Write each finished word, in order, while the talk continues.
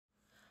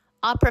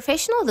Our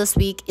professional this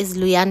week is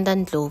Luyanda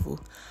Ndlovu.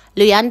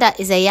 Luyanda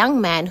is a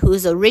young man who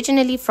is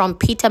originally from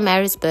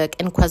Pietermaritzburg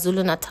in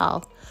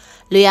KwaZulu-Natal.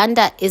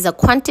 Luyanda is a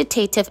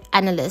quantitative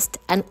analyst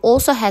and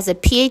also has a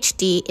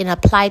Ph.D. in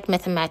Applied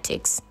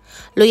Mathematics.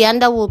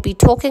 Luyanda will be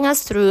talking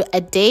us through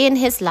a day in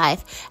his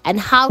life and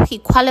how he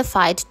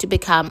qualified to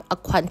become a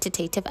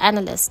quantitative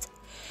analyst.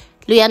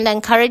 Luyanda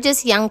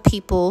encourages young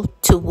people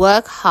to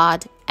work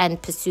hard and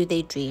pursue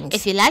their dreams.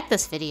 If you like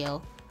this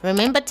video,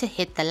 remember to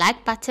hit the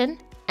like button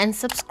and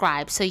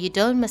subscribe so you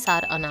don't miss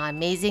out on our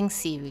amazing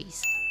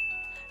series.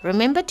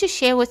 Remember to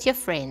share with your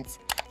friends,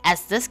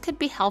 as this could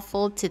be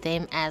helpful to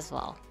them as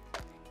well.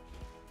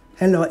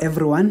 Hello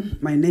everyone,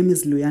 my name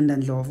is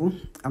Luyanda Ndlovu.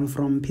 I'm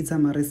from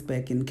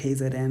Pietermaritzburg in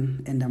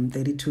KZN and I'm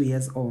 32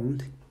 years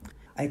old.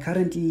 I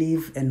currently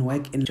live and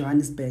work in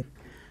Johannesburg.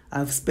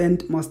 I've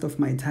spent most of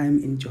my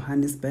time in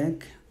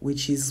Johannesburg,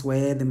 which is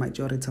where the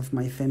majority of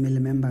my family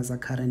members are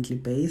currently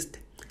based.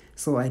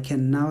 So I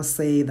can now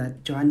say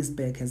that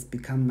Johannesburg has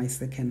become my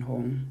second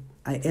home.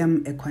 I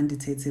am a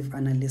quantitative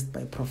analyst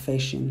by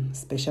profession,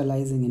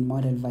 specializing in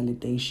model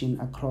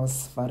validation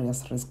across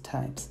various risk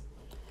types.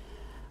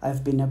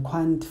 I've been a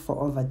quant for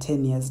over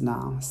 10 years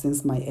now,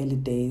 since my early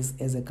days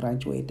as a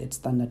graduate at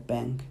Standard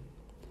Bank.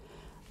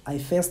 I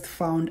first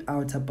found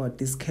out about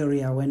this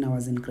career when I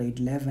was in grade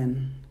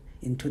 11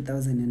 in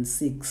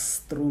 2006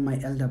 through my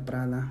elder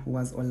brother, who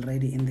was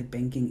already in the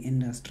banking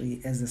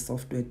industry as a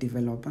software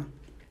developer.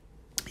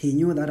 He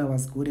knew that I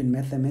was good in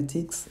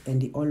mathematics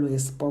and he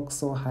always spoke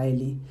so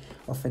highly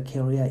of a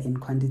career in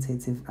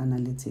quantitative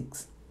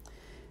analytics.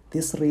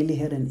 This really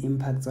had an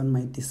impact on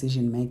my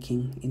decision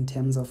making in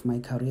terms of my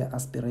career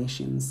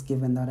aspirations,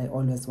 given that I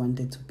always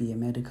wanted to be a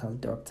medical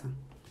doctor.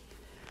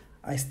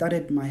 I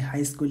started my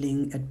high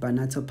schooling at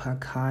Banato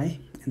Park High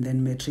and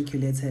then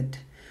matriculated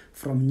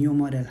from New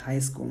Model High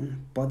School,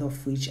 both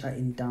of which are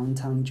in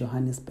downtown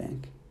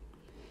Johannesburg.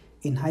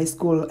 In high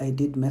school, I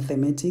did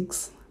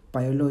mathematics,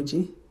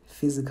 biology,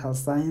 physical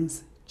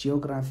science,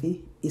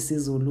 geography,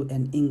 isiZulu,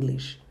 and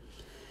English.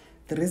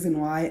 The reason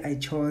why I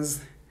chose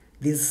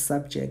these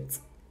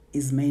subjects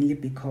is mainly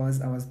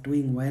because I was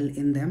doing well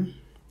in them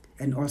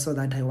and also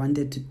that I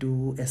wanted to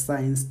do a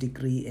science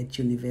degree at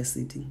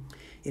university,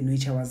 in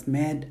which I was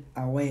made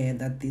aware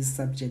that these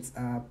subjects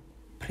are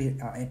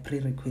a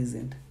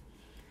prerequisite.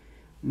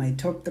 My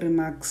top 3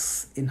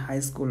 marks in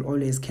high school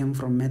always came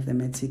from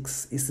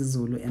mathematics,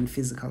 isiZulu, and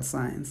physical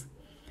science.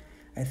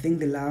 I think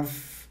the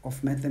love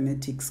of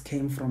mathematics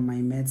came from my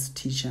maths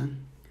teacher,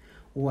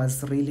 who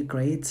was really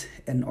great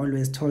and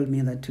always told me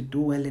that to do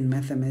well in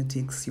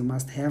mathematics, you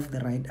must have the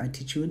right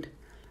attitude,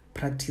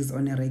 practice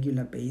on a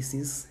regular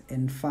basis,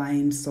 and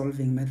find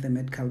solving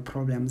mathematical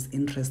problems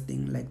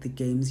interesting, like the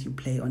games you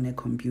play on a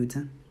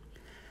computer.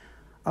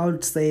 I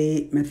would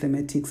say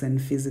mathematics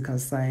and physical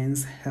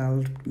science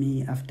helped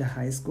me after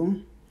high school,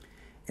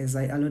 as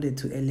I alluded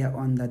to earlier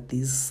on that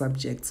these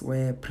subjects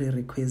were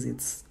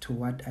prerequisites to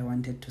what I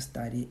wanted to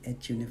study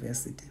at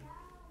university.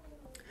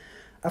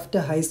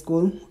 After high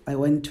school, I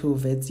went to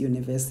Wits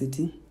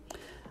University.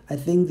 I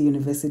think the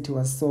university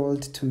was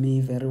sold to me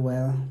very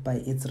well by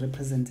its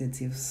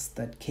representatives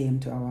that came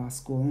to our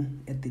school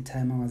at the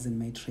time I was in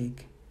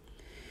matric.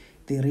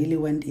 They really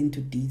went into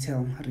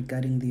detail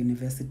regarding the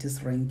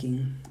university's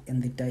ranking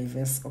and the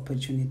diverse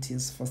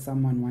opportunities for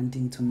someone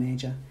wanting to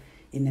major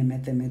in a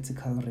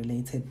mathematical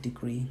related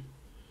degree.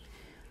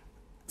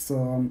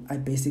 So I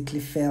basically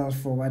fell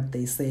for what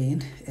they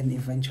said and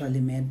eventually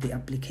made the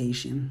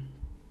application.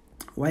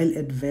 While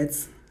at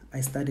Wits, I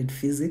studied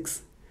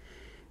physics,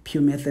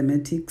 pure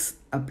mathematics,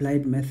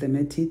 applied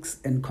mathematics,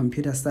 and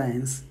computer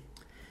science.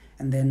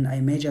 And then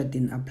I majored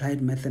in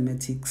applied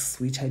mathematics,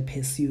 which I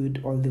pursued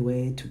all the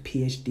way to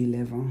Ph.D.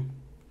 level.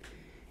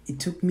 It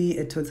took me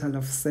a total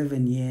of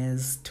 7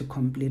 years to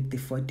complete the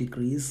 4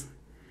 degrees.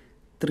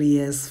 3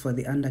 years for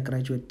the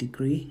undergraduate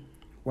degree,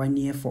 1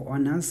 year for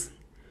honors,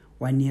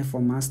 1 year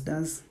for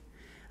masters,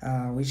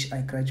 which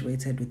I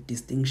graduated with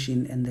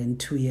distinction, and then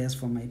 2 years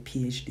for my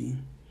PhD.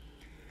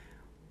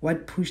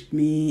 What pushed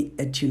me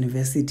at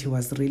university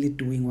was really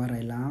doing what I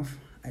love.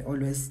 I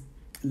always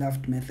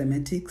loved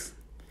mathematics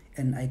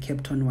and I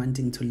kept on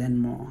wanting to learn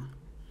more.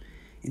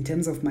 In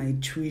terms of my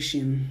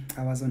tuition,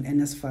 I was on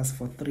NSFAS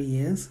for 3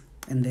 years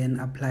and then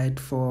applied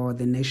for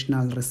the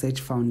National Research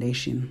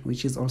Foundation,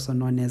 which is also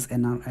known as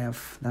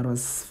NRF. That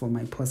was for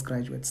my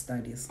postgraduate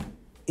studies.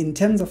 In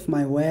terms of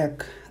my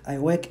work, I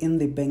work in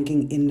the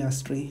banking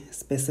industry,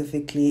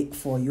 specifically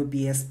for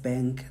UBS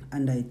Bank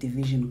under a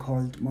division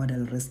called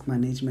Model Risk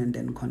Management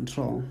and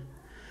Control.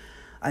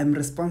 I'm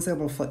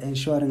responsible for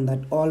ensuring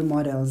that all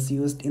models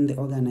used in the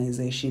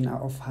organization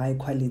are of high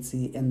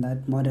quality and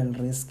that model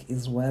risk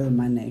is well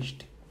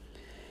managed.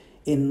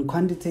 In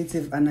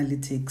quantitative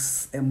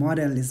analytics, a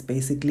model is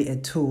basically a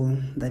tool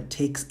that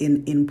takes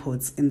in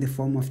inputs in the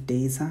form of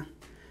data,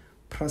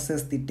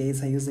 processes the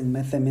data using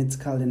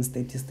mathematical and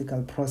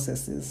statistical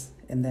processes,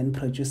 and then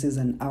produces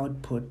an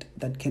output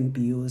that can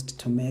be used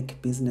to make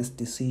business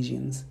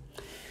decisions.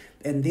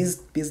 And these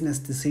business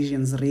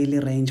decisions really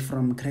range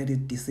from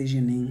credit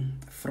decisioning,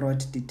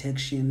 fraud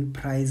detection,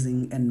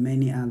 pricing, and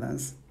many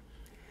others.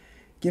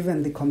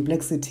 Given the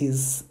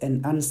complexities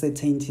and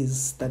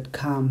uncertainties that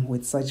come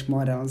with such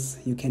models,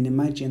 you can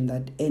imagine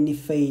that any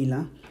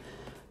failure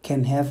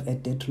can have a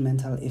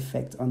detrimental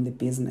effect on the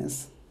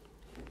business.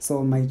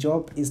 So my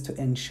job is to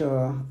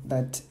ensure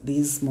that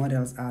these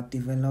models are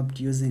developed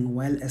using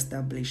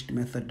well-established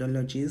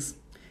methodologies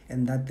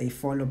and that they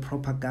follow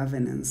proper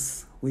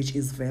governance, which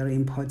is very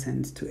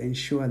important to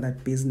ensure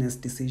that business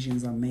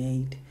decisions are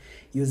made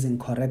using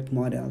correct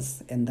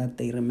models and that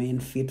they remain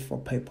fit for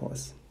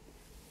purpose.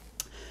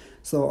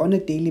 So on a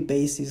daily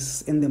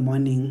basis, in the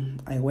morning,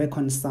 I work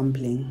on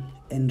sampling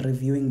and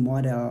reviewing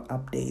model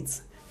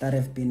updates that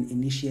have been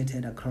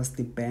initiated across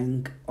the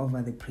bank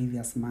over the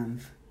previous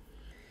month.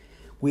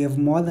 We have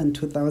more than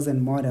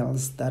 2,000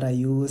 models that are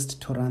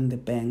used to run the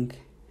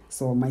bank.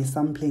 So my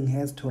sampling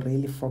has to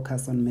really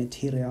focus on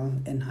material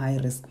and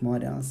high-risk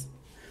models,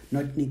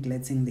 not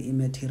neglecting the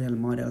immaterial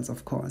models,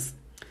 of course.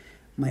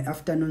 My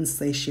afternoon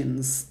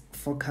sessions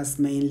focus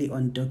mainly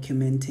on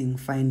documenting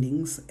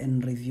findings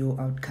and review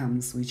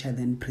outcomes, which I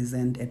then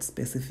present at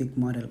specific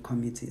model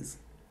committees.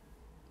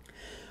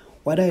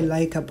 What I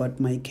like about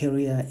my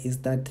career is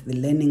that the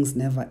learnings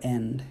never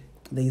end.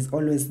 There is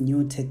always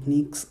new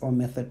techniques or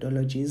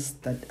methodologies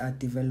that are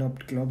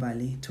developed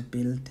globally to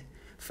build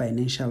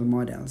financial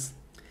models.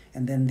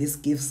 And then this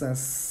gives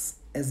us,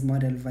 as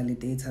model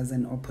validators,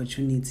 an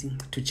opportunity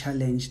to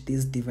challenge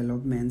these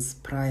developments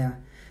prior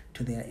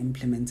to their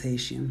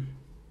implementation.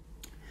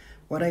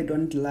 What I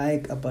don't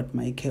like about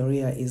my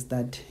career is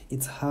that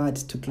it's hard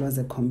to close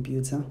a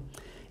computer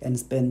and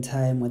spend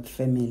time with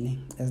family,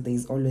 as there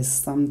is always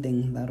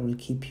something that will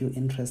keep you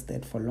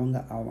interested for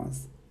longer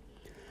hours.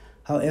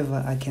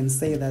 However, I can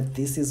say that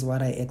this is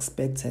what I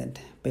expected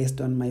based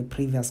on my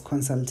previous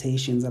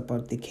consultations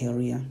about the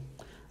career,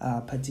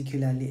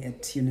 particularly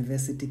at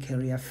university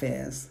career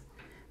fairs.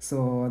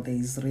 So there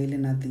is really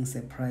nothing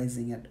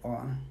surprising at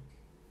all.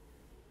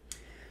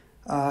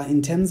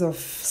 In terms of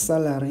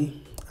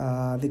salary,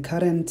 the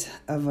current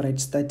average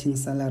starting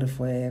salary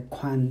for a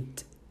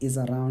quant is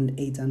around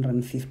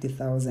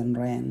 850,000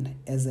 Rand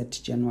as at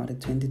January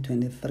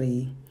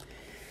 2023.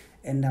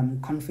 And I'm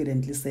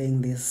confidently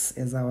saying this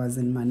as I was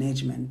in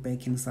management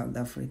back in South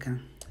Africa.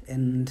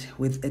 And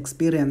with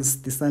experience,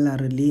 the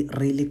salary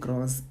really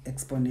grows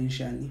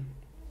exponentially.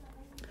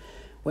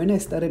 When I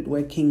started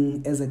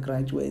working as a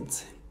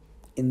graduate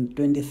in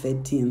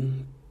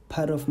 2013,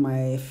 part of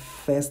my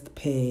first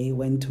pay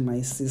went to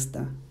my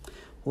sister,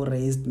 who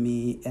raised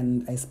me,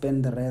 and I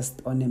spent the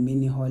rest on a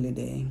mini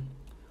holiday,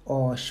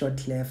 or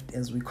short left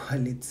as we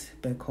call it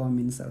back home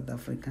in South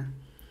Africa.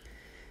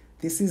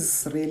 This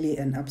is really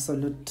an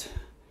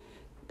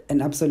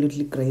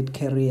absolutely great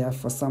career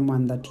for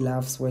someone that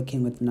loves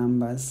working with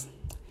numbers,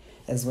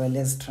 as well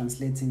as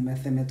translating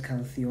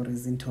mathematical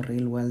theories into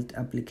real-world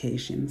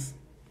applications.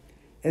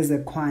 As a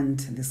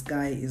quant, the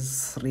sky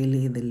is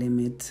really the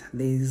limit.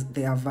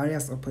 There are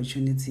various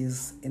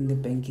opportunities in the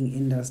banking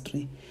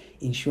industry,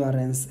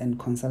 insurance, and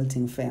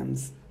consulting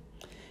firms.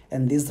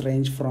 And these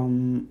range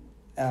from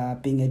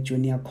being a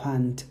junior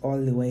quant all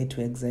the way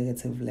to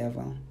executive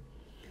level.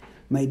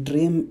 My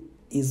dream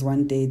is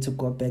one day to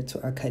go back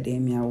to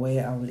academia,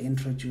 where I will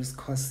introduce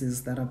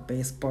courses that are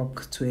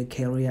bespoke to a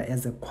career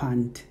as a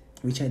quant,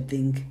 which I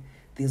think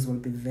this will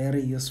be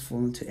very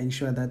useful to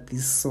ensure that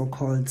this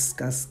so-called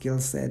scarce skill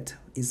set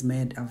is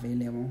made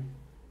available.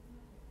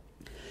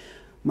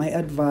 My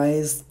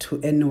advice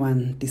to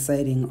anyone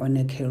deciding on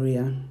a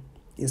career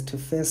is to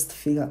first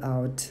figure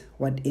out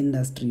what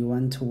industry you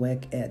want to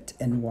work at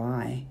and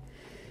why.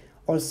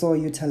 Also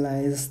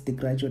utilize the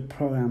graduate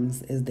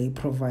programs, as they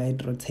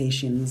provide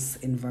rotations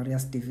in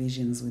various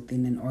divisions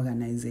within an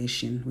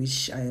organization,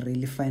 which I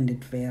really find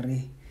it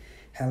very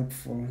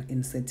helpful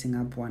in setting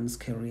up one's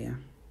career.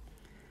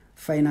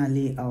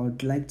 Finally, I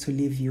would like to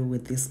leave you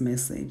with this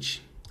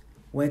message.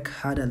 Work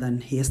harder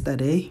than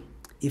yesterday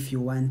if you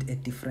want a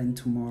different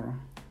tomorrow.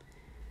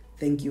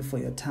 Thank you for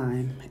your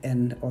time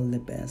and all the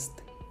best.